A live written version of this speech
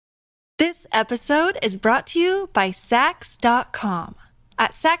This episode is brought to you by Saks.com.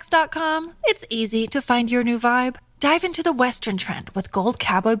 At Saks.com, it's easy to find your new vibe. Dive into the Western trend with gold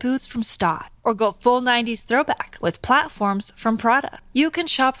cowboy boots from Staud, or go full 90s throwback with platforms from Prada. You can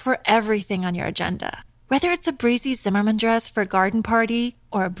shop for everything on your agenda, whether it's a breezy Zimmermann dress for a garden party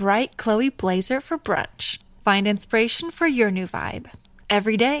or a bright Chloe blazer for brunch. Find inspiration for your new vibe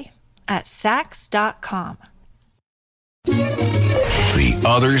every day at Saks.com. The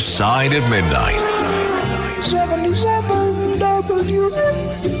Other Side of Midnight. 77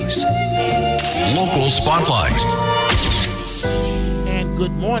 WABC. Local Spotlight. And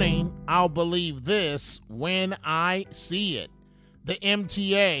good morning. I'll believe this when I see it. The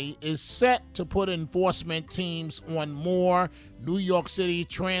MTA is set to put enforcement teams on more New York City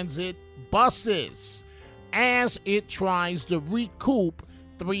Transit buses as it tries to recoup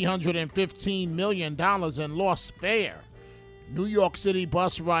 $315 million in lost fare. New York City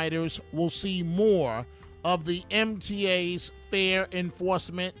bus riders will see more of the MTA's fare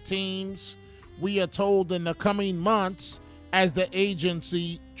enforcement teams, we are told, in the coming months as the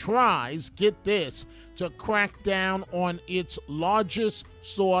agency tries, get this, to crack down on its largest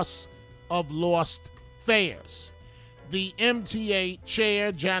source of lost fares. The MTA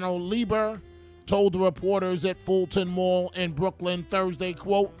chair, Janno Lieber, told reporters at Fulton Mall in Brooklyn Thursday,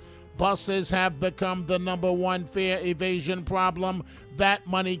 quote, "Buses have become the number one fare evasion problem. That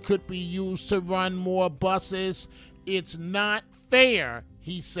money could be used to run more buses. It's not fair,"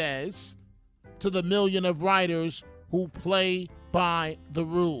 he says, to the million of riders who play by the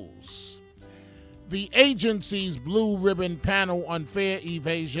rules. The agency's blue ribbon panel on fare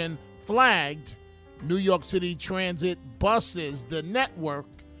evasion flagged New York City Transit buses, the network,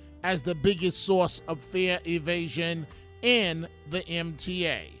 as the biggest source of fare evasion in the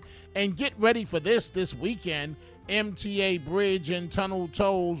MTA. And get ready for this weekend. MTA bridge and tunnel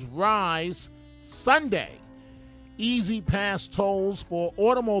tolls rise Sunday. Easy Pass tolls for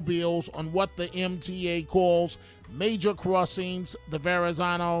automobiles on what the MTA calls major crossings, the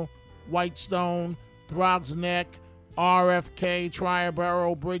Verrazano, Whitestone, Throgs Neck, RFK,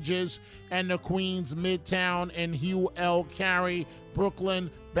 Triborough bridges, and the Queens, Midtown, and Hugh L. Carey,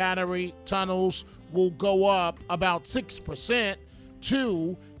 Brooklyn, Battery tunnels will go up about 6%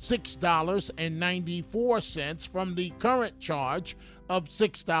 to $6.94 from the current charge of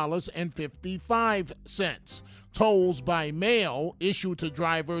 $6.55. Tolls by mail issued to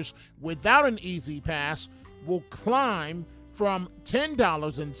drivers without an Easy Pass will climb from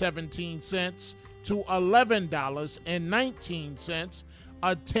 $10.17 to $11.19,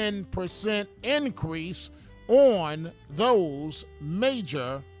 a 10% increase on those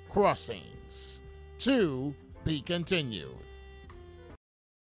major crossings. To be continued.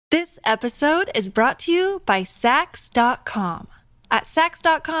 This episode is brought to you by Saks.com. At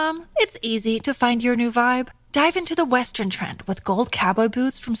Saks.com, it's easy to find your new vibe. Dive into the Western trend with gold cowboy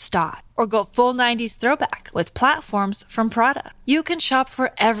boots from Staud, or go full 90s throwback with platforms from Prada. You can shop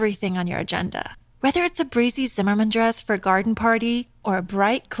for everything on your agenda, whether it's a breezy Zimmermann dress for a garden party or a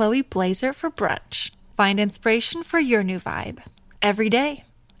bright Chloe blazer for brunch. Find inspiration for your new vibe every day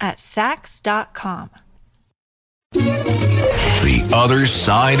at Saks.com. The Other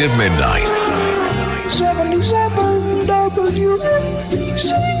Side of Midnight. 77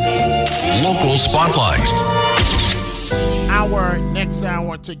 WABC. Local Spotlight. Our next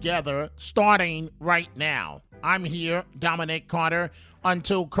hour together starting right now. I'm here, Dominic Carter,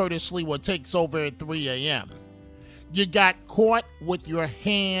 until Curtis Lewa takes over at 3 a.m. You got caught with your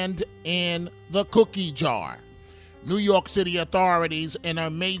hand in the cookie jar. New York City authorities, in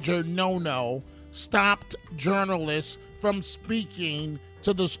a major no-no, stopped journalists from speaking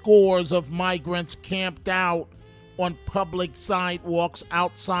to the scores of migrants camped out on public sidewalks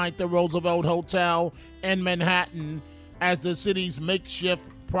outside the Roosevelt Hotel in Manhattan as the city's makeshift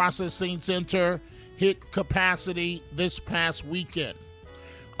processing center hit capacity this past weekend.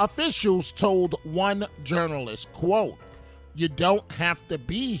 Officials told one journalist, quote, "You don't have to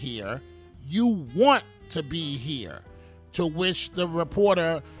be here, you want to be here," to which the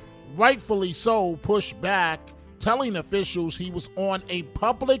reporter, rightfully so, pushed back, telling officials he was on a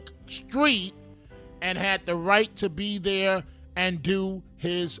public street and had the right to be there and do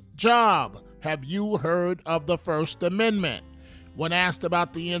his job. Have you heard of the First Amendment? When asked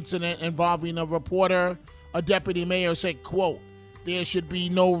about the incident involving a reporter, a deputy mayor said, quote, "There should be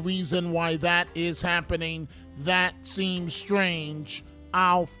no reason why that is happening. That seems strange.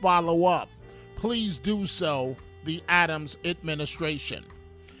 I'll follow up. Please do so, the Adams administration."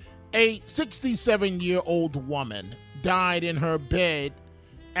 A 67-year-old woman died in her bed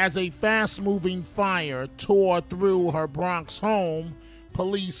as a fast-moving fire tore through her Bronx home,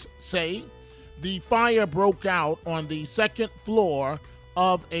 police say. The fire broke out on the second floor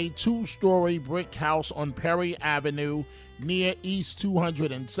of a two-story brick house on Perry Avenue near East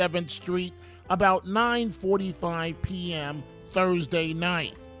 207th Street about 9:45 p.m. Thursday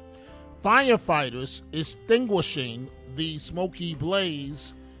night. Firefighters extinguishing the smoky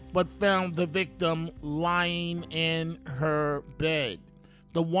blaze but found the victim lying in her bed.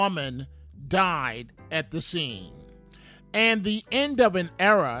 The woman died at the scene. And the end of an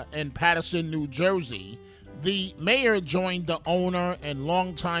era in Paterson, New Jersey, the mayor joined the owner and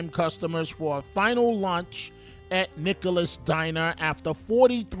longtime customers for a final lunch at Nicholas Diner after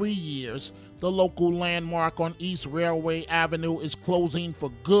 43 years. The local landmark on East Railway Avenue is closing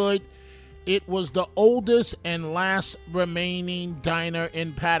for good. It was the oldest and last remaining diner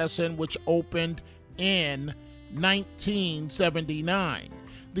in Paterson, which opened in 1979.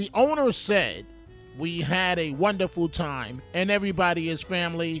 The owner said, "We had a wonderful time and everybody is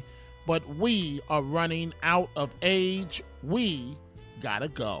family, but we are running out of age. We gotta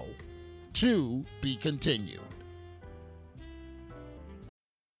go." To be continued.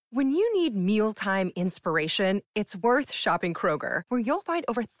 When you need mealtime inspiration, it's worth shopping Kroger, where you'll find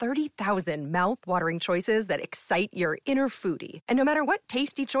over 30,000 mouth-watering choices that excite your inner foodie. And no matter what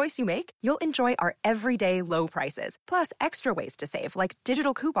tasty choice you make, you'll enjoy our everyday low prices, plus extra ways to save, like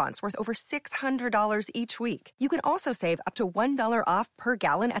digital coupons worth over $600 each week. You can also save up to $1 off per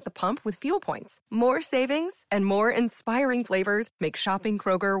gallon at the pump with fuel points. More savings and more inspiring flavors make shopping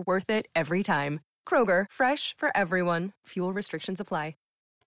Kroger worth it every time. Kroger, fresh for everyone. Fuel restrictions apply.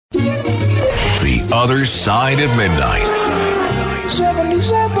 The Other Side of Midnight.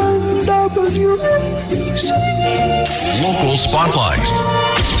 77 WABC. Local Spotlight.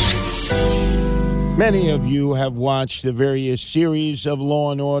 Many of you have watched the various series of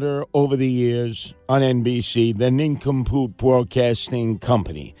Law & Order over the years on NBC, the Nincompoop Broadcasting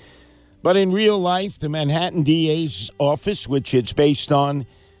Company. But in real life, the Manhattan DA's office, which it's based on,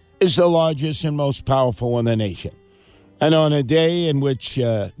 is the largest and most powerful in the nation. And on a day in which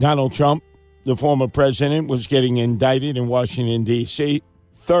Donald Trump, the former president, was getting indicted in Washington, D.C.,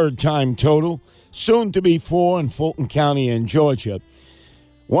 third time total, soon to be four in Fulton County in Georgia,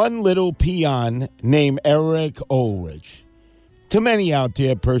 one little peon named Eric Ulrich. To many out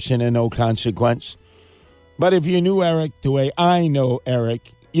there, person of no consequence. But if you knew Eric the way I know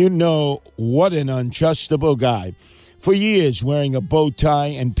Eric, you know what an untrustable guy. For years, wearing a bow tie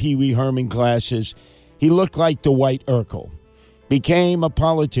and Pee Wee Herman glasses, he looked like the White Urkel. Became a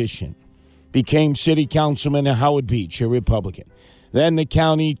politician. Became city councilman in Howard Beach, a Republican. Then the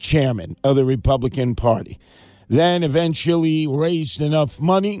county chairman of the Republican Party. Then eventually raised enough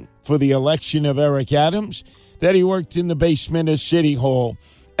money for the election of Eric Adams that he worked in the basement of City Hall,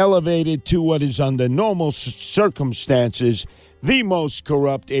 elevated to what is under normal circumstances the most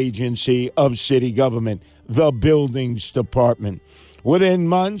corrupt agency of city government, the Buildings Department. Within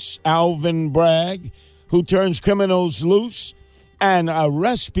months, Alvin Bragg, who turns criminals loose and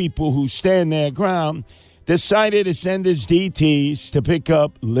arrests people who stand their ground, decided to send his DTs to pick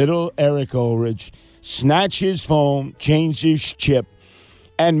up little Eric Ulrich, snatch his phone, change his chip,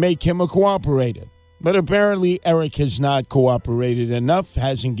 and make him a cooperator. But apparently Eric has not cooperated enough,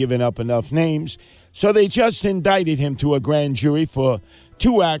 hasn't given up enough names, so they just indicted him to a grand jury for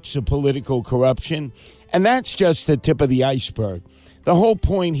 2 acts of political corruption, and that's just the tip of the iceberg. The whole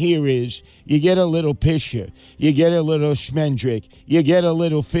point here is you get a little Pisher, you get a little Schmendrick, you get a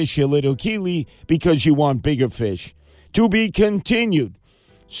little fish, a little Keeley, because you want bigger fish. To be continued.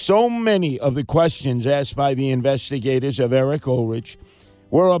 So many of the questions asked by the investigators of Eric Ulrich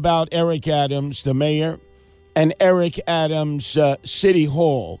were about Eric Adams, the mayor, and Eric Adams' City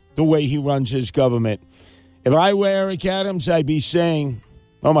Hall, the way he runs his government. If I were Eric Adams, I'd be saying,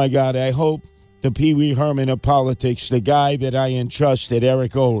 oh my God, I hope the Pee Wee Herman of politics, the guy that I entrusted,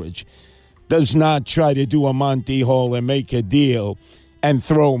 Eric Ulrich, does not try to do a Monty Hall and make a deal and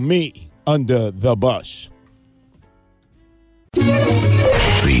throw me under the bus.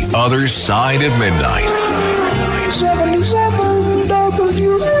 The Other Side of Midnight. 77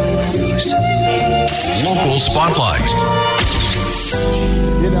 WABC. Local Spotlight.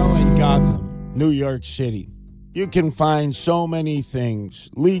 You know, in Gotham, New York City, you can find so many things,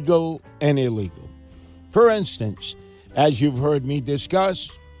 legal and illegal. For instance, as you've heard me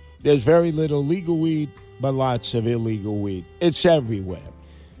discuss, there's very little legal weed, but lots of illegal weed. It's everywhere.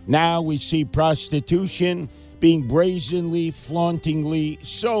 Now we see prostitution being brazenly, flauntingly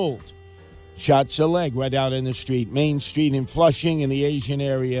sold. Shots a leg right out in the street. Main Street in Flushing in the Asian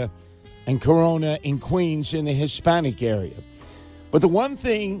area, and Corona in Queens in the Hispanic area. But the one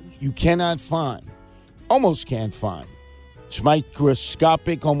thing you cannot find, almost can't find, It's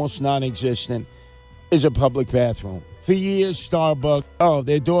microscopic, almost non-existent, is a public bathroom. For years, Starbucks,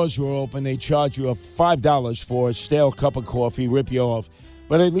 their doors were open. They charge you $5 for a stale cup of coffee, rip you off.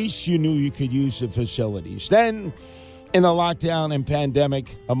 But at least you knew you could use the facilities. Then, in the lockdown and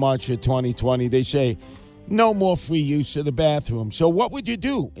pandemic of March of 2020, they say, no more free use of the bathroom. So what would you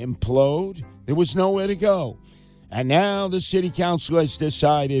do? Implode? There was nowhere to go. And now the city council has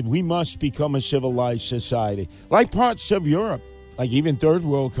decided we must become a civilized society. Like parts of Europe, like even third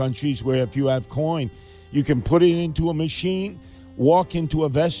world countries where if you have coin, you can put it into a machine, walk into a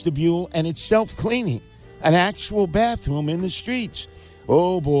vestibule, and it's self-cleaning. An actual bathroom in the streets.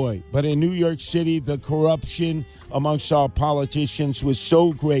 Oh, boy. But in New York City, the corruption amongst our politicians was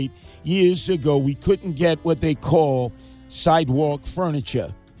so great. Years ago, we couldn't get what they call sidewalk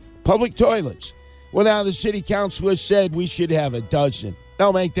furniture. Public toilets. Well, now the city council has said we should have a dozen.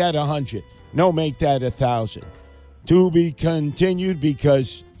 No, make that 100. No, make that 1,000. To be continued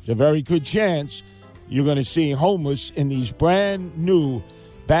because there's a very good chance you're going to see homeless in these brand new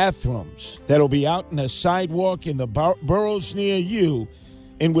bathrooms that'll be out in a sidewalk in the boroughs near you,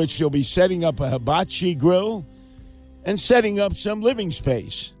 in which they'll be setting up a hibachi grill and setting up some living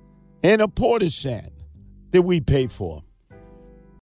space in a porta-san that we pay for.